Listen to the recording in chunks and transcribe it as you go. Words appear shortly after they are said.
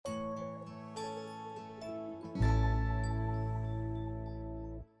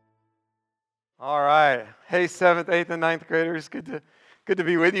All right. Hey, 7th, 8th, and ninth graders. Good to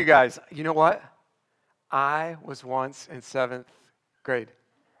be with you guys. You know what? I was once in 7th grade.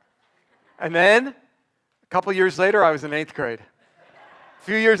 And then, a couple years later, I was in 8th grade. A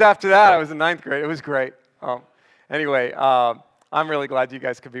few years after that, I was in ninth grade. It was great. Anyway, I'm really glad you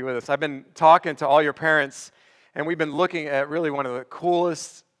guys could be with us. I've been talking to all your parents, and we've been looking at really one of the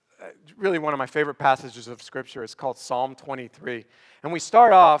coolest, really one of my favorite passages of Scripture. It's called Psalm 23. And we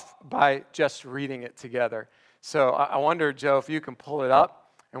start off by just reading it together. So I wonder, Joe, if you can pull it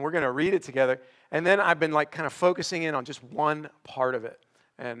up, and we're going to read it together. And then I've been kind of focusing in on just one part of it.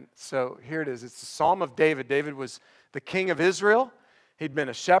 And so here it is. It's the Psalm of David. David was the king of Israel. He'd been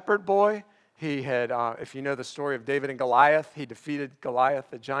a shepherd boy. He had, if you know the story of David and Goliath, he defeated Goliath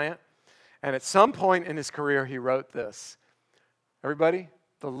the giant. And at some point in his career, he wrote this. Everybody?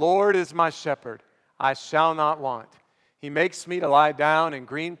 The Lord is my shepherd. I shall not want. He makes me to lie down in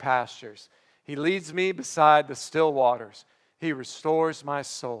green pastures. He leads me beside the still waters. He restores my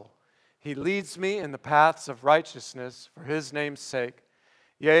soul. He leads me in the paths of righteousness for his name's sake.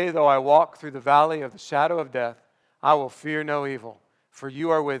 Yea, though I walk through the valley of the shadow of death, I will fear no evil, for you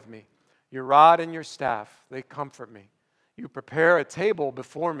are with me. Your rod and your staff, they comfort me. You prepare a table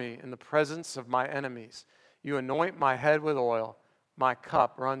before me in the presence of my enemies. You anoint my head with oil. My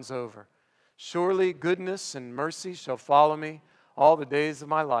cup runs over. Surely goodness and mercy shall follow me all the days of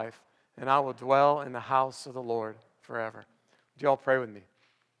my life, and I will dwell in the house of the Lord forever. Would you all pray with me?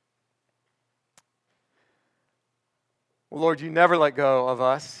 Well, Lord, you never let go of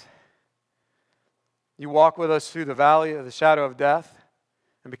us. You walk with us through the valley of the shadow of death,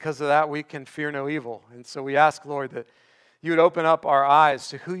 and because of that, we can fear no evil. And so we ask, Lord, that you would open up our eyes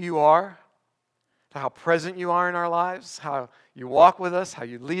to who you are, to how present you are in our lives, how you walk with us, how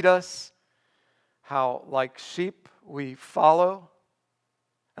you lead us, how like sheep we follow,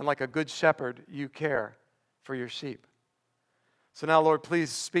 and like a good shepherd you care for your sheep. So now, Lord, please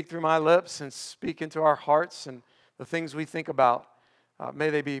speak through my lips and speak into our hearts, and the things we think about, may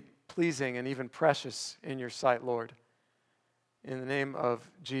they be pleasing and even precious in your sight, Lord. In the name of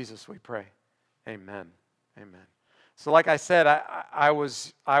Jesus we pray. Amen. Amen. So like I said, I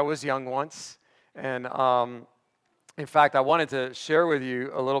was young once, and in fact, I wanted to share with you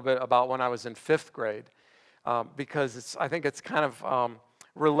a little bit about when I was in 5th grade, because I think it's kind of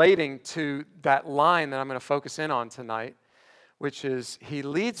relating to that line that I'm going to focus in on tonight, which is, he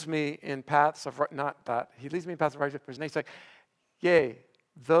leads me in paths of, he leads me in paths of righteousness for his name's sake. Yea,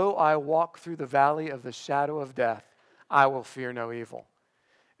 though I walk through the valley of the shadow of death, I will fear no evil.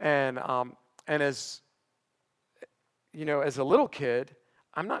 And as, you know, as a little kid,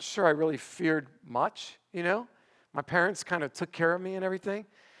 I'm not sure I really feared much, you know. My parents kind of took care of me and everything.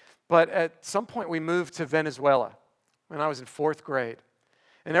 But at some point, we moved to Venezuela when I was in 4th grade.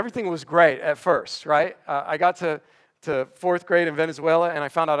 And everything was great at first, right? I got to 4th grade in Venezuela, and I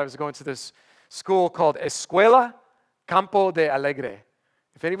found out I was going to this school called Escuela Campo de Alegre.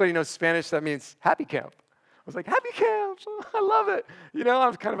 If anybody knows Spanish, that means happy camp. I was like, happy camp, I love it. You know,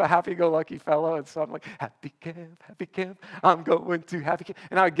 I'm kind of a happy-go-lucky fellow, and so I'm like, happy camp, I'm going to happy camp.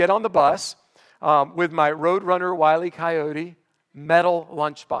 And I would get on the bus with my Roadrunner Wile E. Coyote metal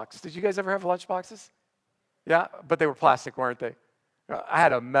lunchbox. Did you guys ever have lunchboxes? Yeah, but they were plastic, weren't they? I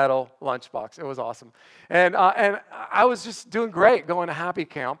had a metal lunchbox. It was awesome. And I was just doing great going to happy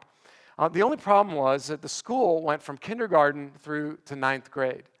camp. The only problem was that the school went from kindergarten through to 9th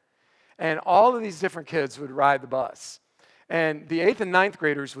grade. And all of these different kids would ride the bus. And the 8th and 9th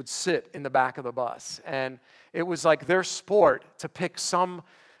graders would sit in the back of the bus. And it was like their sport to pick some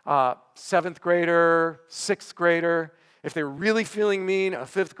 7th grader, 6th grader, if they were really feeling mean, a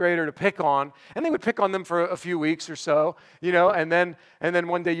 5th grader to pick on. And they would pick on them for a few weeks or so, you know, and then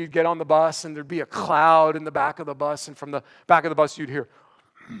one day you'd get on the bus and there'd be a cloud in the back of the bus. And from the back of the bus, you'd hear,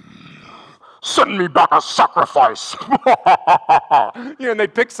 send me back a sacrifice. You know, and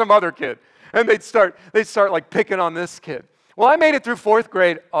they'd pick some other kid. And they'd start like picking on this kid. Well, I made it through 4th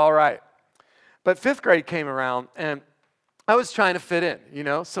grade all right. But 5th grade came around, and I was trying to fit in, you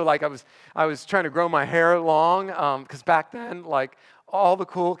know? So like I was trying to grow my hair long, because back then, like, all the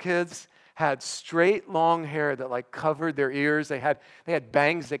cool kids had straight long hair that like covered their ears. They had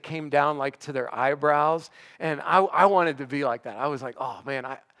bangs that came down like to their eyebrows. And I wanted to be like that. I was like, oh man,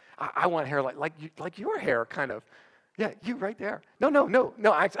 I want hair like your hair, kind of. Yeah, you right there. No.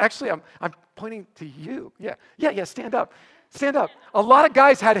 Actually, I'm pointing to you. Yeah. Stand up. A lot of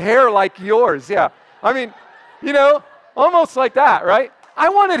guys had hair like yours. Yeah, I mean, you know, almost like that, right? I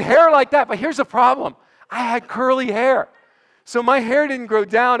wanted hair like that, but here's the problem: I had curly hair, so my hair didn't grow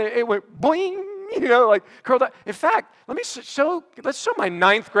down. It went boing, you know, like curled up. In fact, let's show my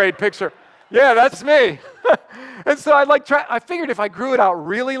 9th grade picture. Yeah, that's me. And so I figured if I grew it out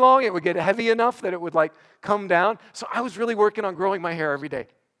really long, it would get heavy enough that it would like come down. So I was really working on growing my hair every day.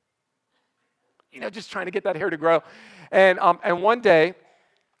 Just trying to get that hair to grow. And one day,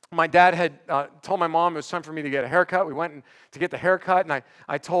 my dad had told my mom it was time for me to get a haircut. We went to get the haircut, and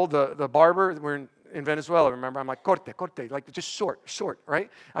I told the barber, we're in Venezuela, remember? I'm like, corte, like just short, right?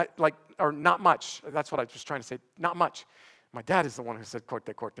 Or not much. That's what I was trying to say, not much. My dad is the one who said corte,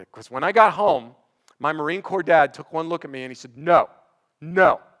 because when I got home, my Marine Corps dad took one look at me, and he said, no.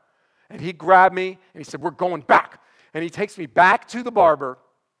 And he grabbed me, and he said, we're going back. And he takes me back to the barber,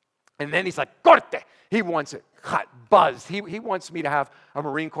 and then he's like, corte. He wants it cut, buzzed. He wants me to have a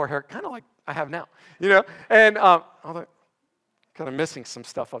Marine Corps hair, kind of like I have now, And although kind of missing some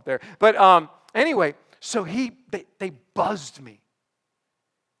stuff up there. But anyway, so they buzzed me.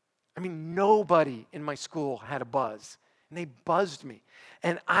 I mean, nobody in my school had a buzz. And they buzzed me.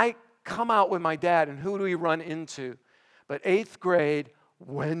 And I come out with my dad, and who do we run into? But 8th grade,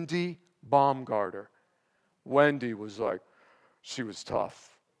 Wendy Baumgartner. Wendy was like, she was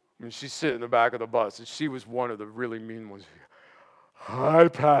tough. I mean, she's sitting in the back of the bus, and she was one of the really mean ones. Hi,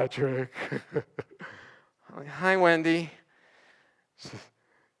 Patrick. I'm like, hi, Wendy. Says,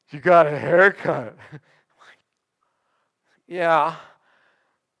 you got a haircut. I'm like, yeah.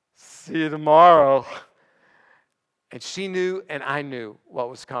 See you tomorrow. And she knew, and I knew what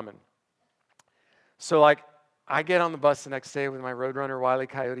was coming. So, I get on the bus the next day with my Roadrunner Wile E.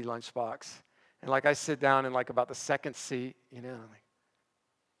 Coyote lunchbox. And, I sit down in, about the second seat,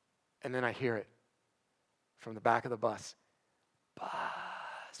 and then I hear it from the back of the bus.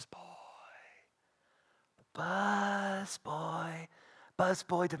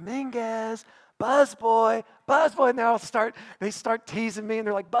 Busboy Dominguez, Busboy. And they start teasing me, and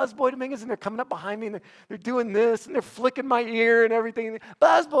they're like, Busboy Dominguez, and they're coming up behind me, and they're doing this, and they're flicking my ear and everything.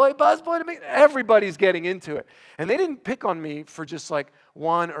 Busboy Dominguez. Everybody's getting into it. And they didn't pick on me for just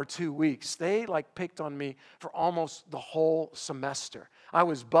 1 or 2 weeks. They picked on me for almost the whole semester. I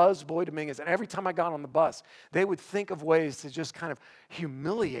was Busboy Dominguez, and every time I got on the bus, they would think of ways to just kind of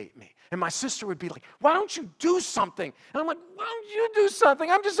humiliate me. And my sister would be like, why don't you do something? And I'm like, why don't you do something?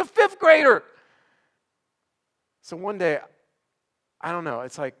 I'm just a 5th grader. So one day, I don't know,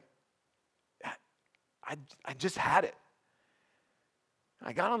 it's like, I just had it.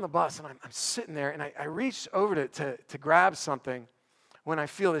 I got on the bus, and I'm sitting there, and I reached over to grab something when I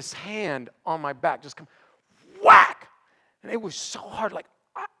feel this hand on my back just come whack. And it was so hard,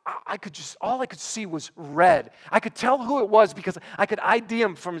 all I could see was red. I could tell who it was because I could ID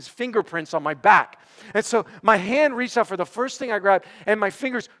him from his fingerprints on my back. And so my hand reached out for the first thing I grabbed, and my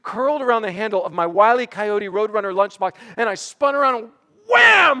fingers curled around the handle of my Wile E. Coyote Roadrunner lunchbox, and I spun around and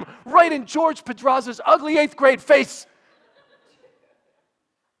wham! Right in George Pedraza's ugly 8th grade face.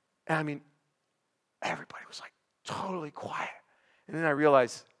 And I mean, everybody was totally quiet. And then I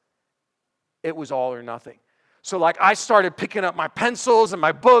realized it was all or nothing. So I started picking up my pencils and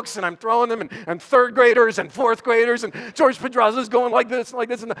my books, and I'm throwing them, and 3rd graders and 4th graders, and George Pedraza's going like this,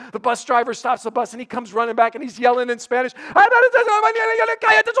 and the bus driver stops the bus, and he comes running back, and he's yelling in Spanish, and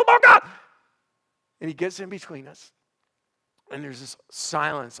he gets in between us, and there's this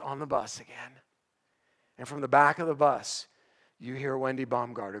silence on the bus again. And from the back of the bus, you hear Wendy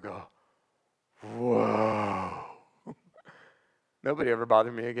Baumgartner go, whoa. Nobody ever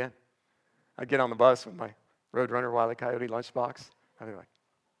bothered me again. I get on the bus with my Roadrunner Wile E. Coyote lunchbox. I'd be like,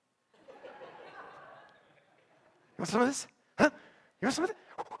 you want some of this? Huh? You want some of this?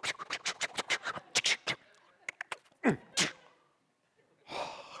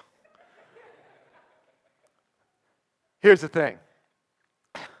 Here's the thing.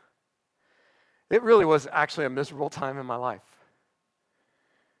 It really was actually a miserable time in my life.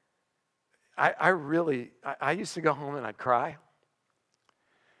 I used to go home and I'd cry.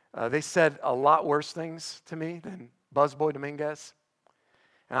 They said a lot worse things to me than Busboy Dominguez.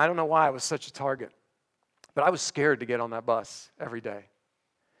 And I don't know why I was such a target. But I was scared to get on that bus every day.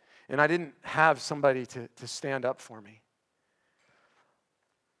 And I didn't have somebody to stand up for me.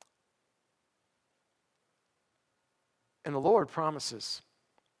 And the Lord promises.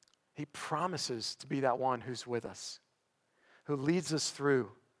 He promises to be that one who's with us, who leads us through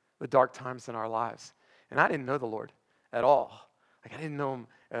the dark times in our lives. And I didn't know the Lord at all. I didn't know him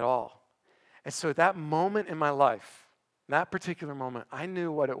at all. And so at that moment in my life, that particular moment, I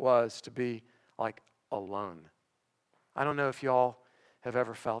knew what it was to be alone. I don't know if y'all have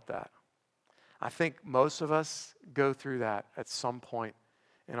ever felt that. I think most of us go through that at some point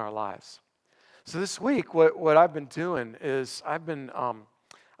in our lives. So this week, what I've been doing is I've been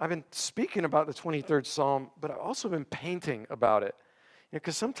speaking about the 23rd Psalm, but I've also been painting about it.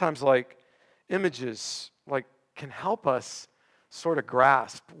 Because sometimes images like can help us sort of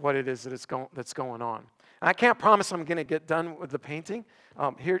grasp what it is that's going on. And I can't promise I'm going to get done with the painting.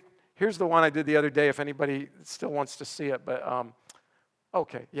 Here's the one I did the other day. If anybody still wants to see it, but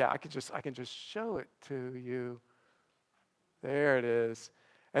okay, yeah, I can just show it to you. There it is.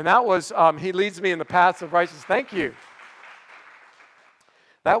 And that was He leads me in the paths of righteousness. Thank you.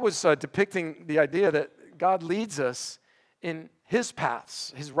 That was depicting the idea that God leads us in His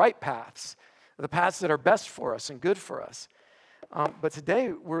paths, His right paths, the paths that are best for us and good for us. But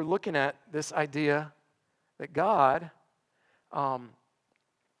today we're looking at this idea that God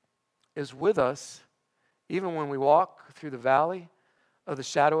is with us even when we walk through the valley of the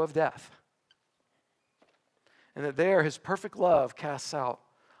shadow of death. And that there His perfect love casts out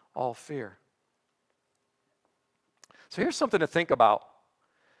all fear. So here's something to think about.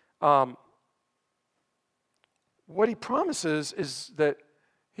 What He promises is that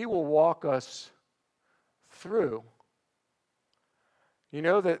He will walk us through. You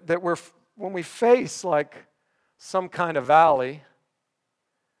know, that when we face like some kind of valley,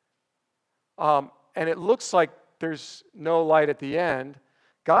 and it looks like there's no light at the end,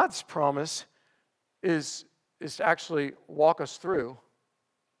 God's promise is to actually walk us through.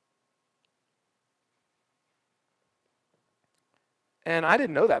 And I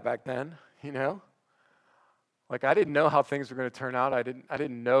didn't know that back then, you know. Like I didn't know how things were going to turn out. I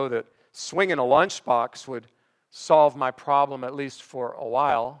didn't know that swinging a lunchbox would solve my problem at least for a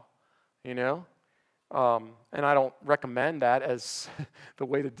while, you know. And I don't recommend that as the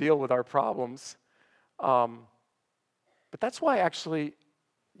way to deal with our problems. But that's why actually,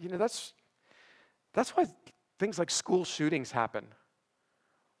 you know, that's why things like school shootings happen.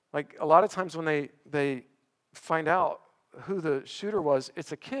 Like a lot of times when they find out who the shooter was,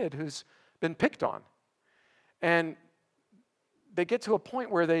 it's a kid who's been picked on. And they get to a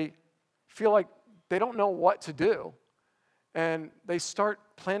point where they feel like they don't know what to do. And they start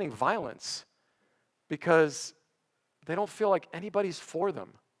planning violence because they don't feel like anybody's for them.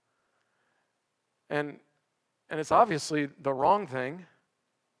 And it's obviously the wrong thing.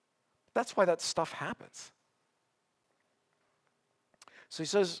 That's why that stuff happens. So He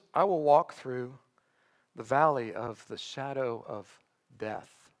says, I will walk through the valley of the shadow of death.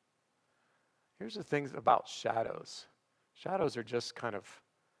 Here's the things about shadows. Shadows are just kind of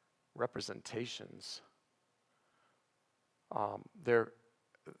representations. They're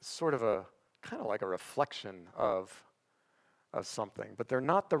sort of kind of like a reflection of something, but they're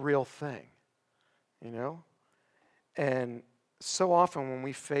not the real thing, you know? And so often when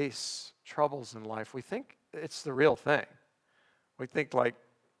we face troubles in life, we think it's the real thing. We think like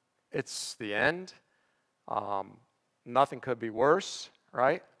it's the end. Nothing could be worse,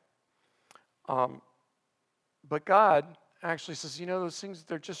 right? But God actually says, you know, those things,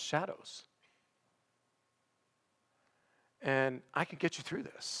 they're just shadows. And I can get you through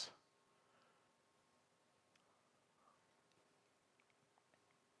this.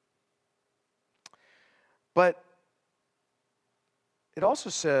 But it also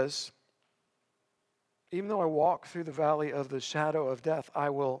says, even though I walk through the valley of the shadow of death, I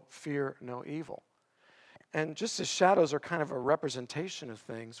will fear no evil. And just as shadows are kind of a representation of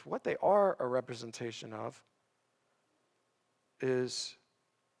things, what they are a representation of is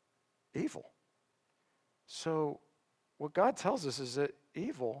evil. So what God tells us is that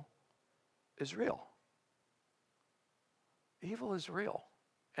evil is real. Evil is real.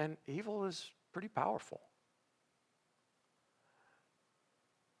 And evil is pretty powerful.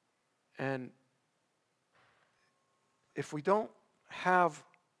 And if we don't have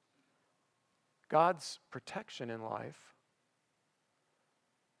God's protection in life,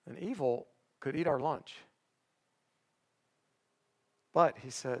 then evil could eat our lunch. But He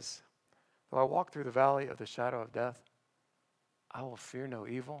says, though I walk through the valley of the shadow of death, I will fear no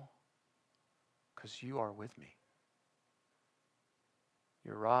evil because you are with me.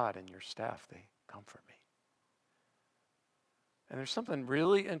 Your rod and your staff, they comfort me. And there's something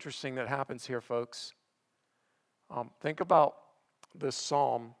really interesting that happens here, folks. Think about this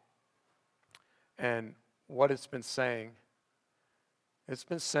psalm and what it's been saying. It's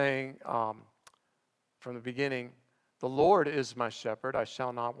been saying from the beginning, the Lord is my shepherd, I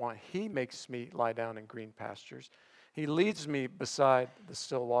shall not want. He makes me lie down in green pastures. He leads me beside the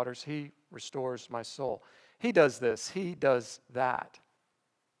still waters. He restores my soul. He does this. He does that.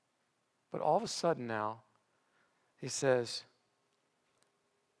 But all of a sudden now, He says,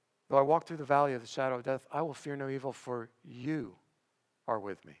 though I walk through the valley of the shadow of death, I will fear no evil, for you are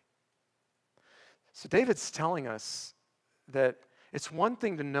with me. So David's telling us that it's one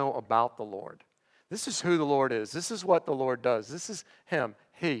thing to know about the Lord. This is who the Lord is. This is what the Lord does. This is Him,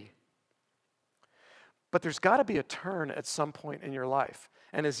 He. But there's got to be a turn at some point in your life.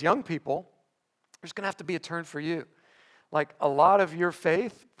 And as young people, there's going to have to be a turn for you. Like a lot of your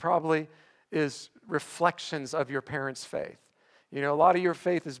faith probably is reflections of your parents' faith. You know, a lot of your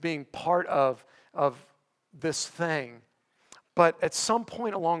faith is being part of this thing. But at some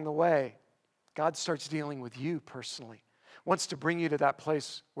point along the way, God starts dealing with you personally. Wants to bring you to that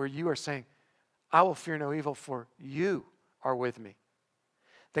place where you are saying, I will fear no evil, for you are with me.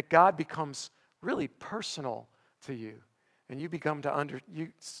 That God becomes really personal to you, and you come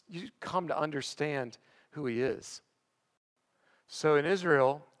to understand who he is. So in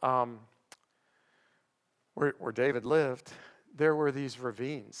Israel, where David lived, there were these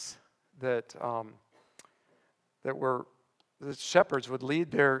ravines that the shepherds would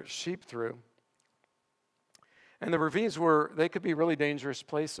lead their sheep through. And the ravines they could be really dangerous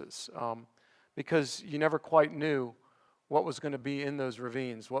places because you never quite knew what was going to be in those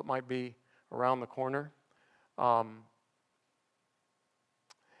ravines, what might be around the corner.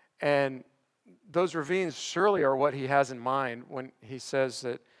 And those ravines surely are what he has in mind when he says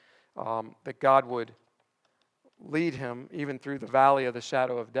that God would lead him even through the valley of the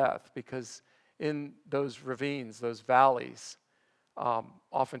shadow of death, because in those ravines, those valleys,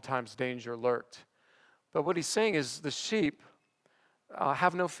 oftentimes danger lurked. But what he's saying is the sheep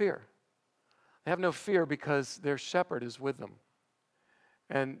have no fear. They have no fear because their shepherd is with them.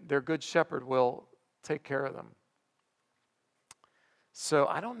 And their good shepherd will take care of them. So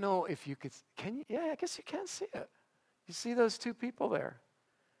I don't know if you can you? Yeah, I guess you can see it. You see those two people there,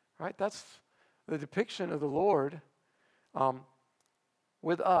 right? That's the depiction of the Lord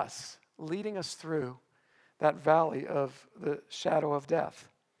with us, leading us through that valley of the shadow of death.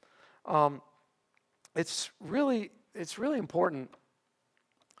 It's really important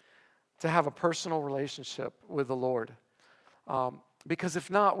to have a personal relationship with the Lord. Because if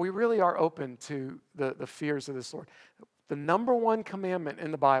not, we really are open to the fears of this Lord. The number one commandment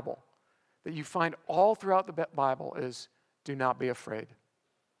in the Bible that you find all throughout the Bible is, do not be afraid.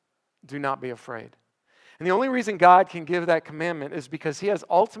 Do not be afraid. And the only reason God can give that commandment is because he has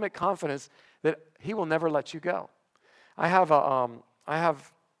ultimate confidence that he will never let you go. I have a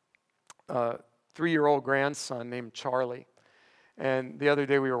 3-year-old grandson named Charlie. And the other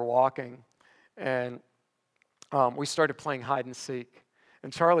day we were walking, and we started playing hide and seek.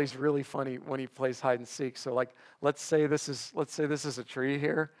 And Charlie's really funny when he plays hide and seek. So like, let's say this is a tree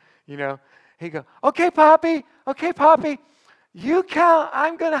here, you know. He'd go, okay, Poppy, you count,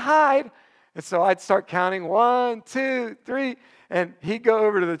 I'm going to hide. And so I'd start counting 1, 2, 3, and he'd go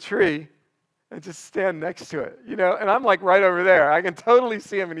over to the tree and just stand next to it, you know. And I'm like right over there. I can totally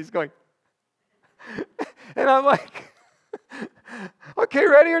see him, and he's going, and I'm like, okay,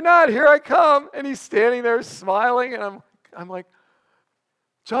 ready or not, here I come. And he's standing there smiling, and I'm like,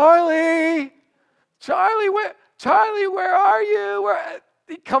 Charlie, where are you?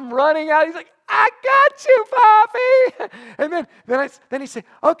 He come running out. He's like, I got you, Poppy. And then he said,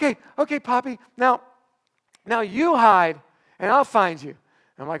 okay, Poppy, now you hide, and I'll find you.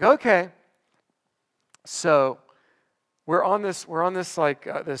 I'm like, okay. So we're on this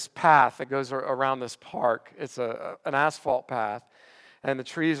like this path that goes around this park. It's an asphalt path, and the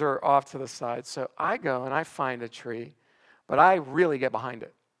trees are off to the side. So I go and I find a tree, but I really get behind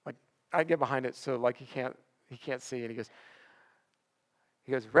it. Like I get behind it so like he can't see. And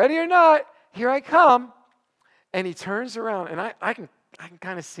he goes, ready or not, here I come. And he turns around, and I can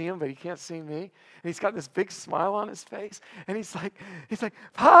kind of see him, but he can't see me. And he's got this big smile on his face, and he's like,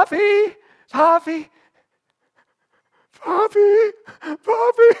 Poppy.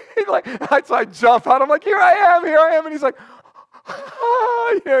 Like, so I jump out. I'm like, here I am. And he's like,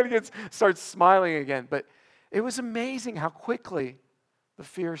 you know, and he starts smiling again. But it was amazing how quickly the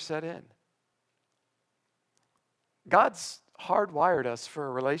fear set in. God's hardwired us for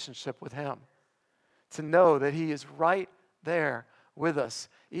a relationship with him, to know that he is right there with us,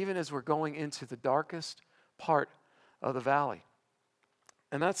 even as we're going into the darkest part of the valley.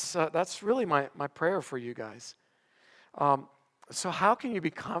 And that's really my prayer for you guys. So how can you be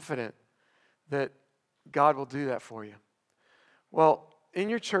confident that God will do that for you? Well, in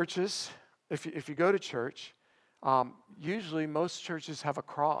your churches, if you go to church, usually most churches have a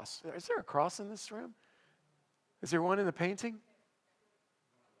cross. Is there a cross in this room? Is there one in the painting?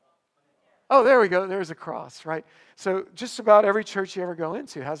 Oh, there we go. There's a cross, right? So just about every church you ever go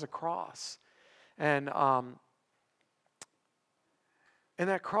into has a cross. And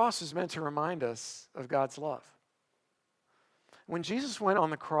that cross is meant to remind us of God's love. When Jesus went on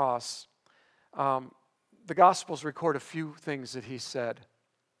the cross, the Gospels record a few things that he said.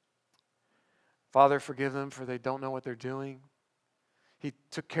 Father, forgive them, for they don't know what they're doing. He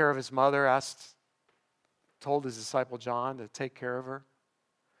took care of his mother, asked told his disciple John to take care of her.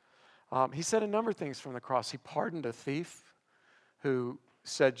 He said a number of things from the cross. He pardoned a thief who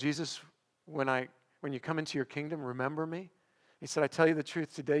said, Jesus, when you come into your kingdom, remember me. He said, I tell you the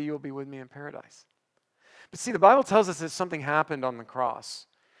truth, today you will be with me in paradise. But see, the Bible tells us that something happened on the cross.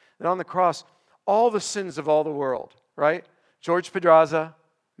 That on the cross, all the sins of all the world, right? George Pedraza,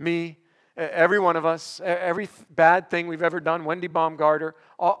 me, every one of us, every bad thing we've ever done, Wendy Baumgarter,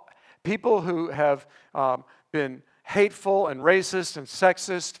 all, people who have been hateful and racist and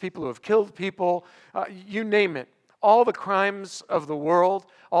sexist, people who have killed people, you name it. All the crimes of the world,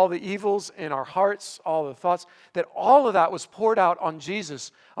 all the evils in our hearts, all the thoughts, that all of that was poured out on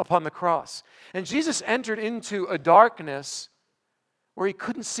Jesus upon the cross. And Jesus entered into a darkness where he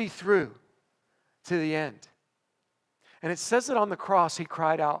couldn't see through to the end. And it says that on the cross he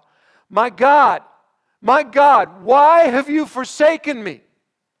cried out, my God, why have you forsaken me?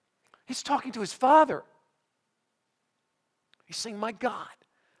 He's talking to his Father. He's saying, my God,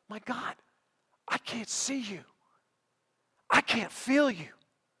 I can't see you. I can't feel you.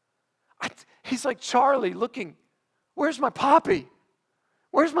 He's like Charlie looking, where's my Poppy?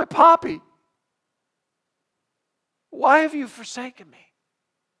 Where's my Poppy? Why have you forsaken me?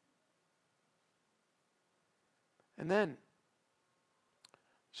 And then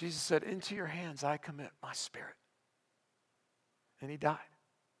Jesus said, into your hands I commit my spirit. And he died.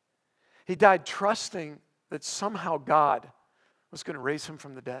 He died trusting that somehow God was going to raise him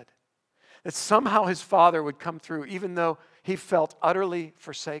from the dead. That somehow his Father would come through even though he felt utterly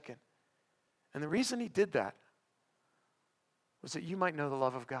forsaken. And the reason he did that was that you might know the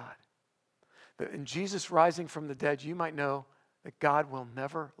love of God. That in Jesus rising from the dead, you might know that God will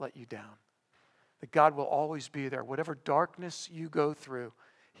never let you down. That God will always be there. Whatever darkness you go through,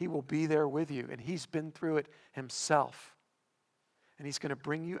 he will be there with you. And he's been through it himself. And he's going to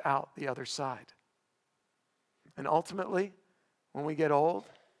bring you out the other side. And ultimately, when we get old,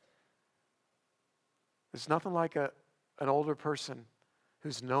 there's nothing like an older person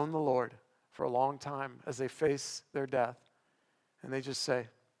who's known the Lord for a long time as they face their death. And they just say,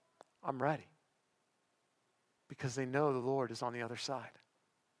 I'm ready. Because they know the Lord is on the other side.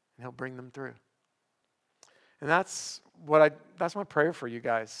 And he'll bring them through. And that's my prayer for you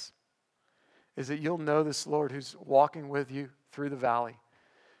guys. Is that you'll know this Lord who's walking with you through the valley.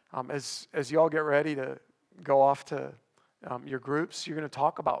 As you all get ready to go off to your groups, you're going to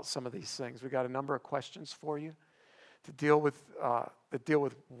talk about some of these things. We've got a number of questions for you to deal with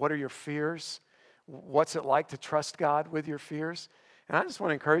what are your fears? What's it like to trust God with your fears? And I just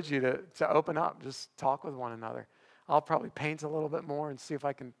want to encourage you to open up, just talk with one another. I'll probably paint a little bit more and see if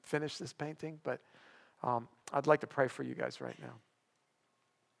I can finish this painting, but I'd like to pray for you guys right now.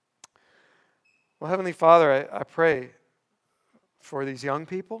 Well, Heavenly Father, I pray for these young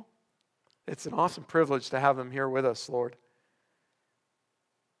people. It's an awesome privilege to have them here with us, Lord.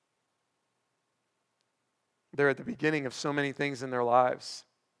 They're at the beginning of so many things in their lives.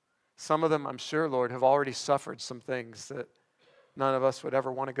 Some of them, I'm sure, Lord, have already suffered some things that none of us would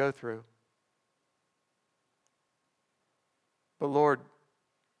ever want to go through. But Lord,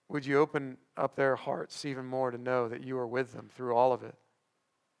 would you open up their hearts even more to know that you are with them through all of it?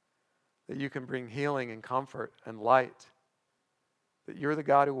 That you can bring healing and comfort and light. That you're the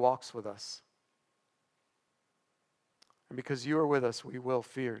God who walks with us. And because you are with us, we will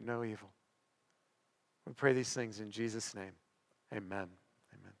fear no evil. We pray these things in Jesus' name. Amen.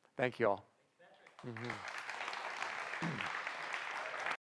 Amen. Thank you all. Mm-hmm.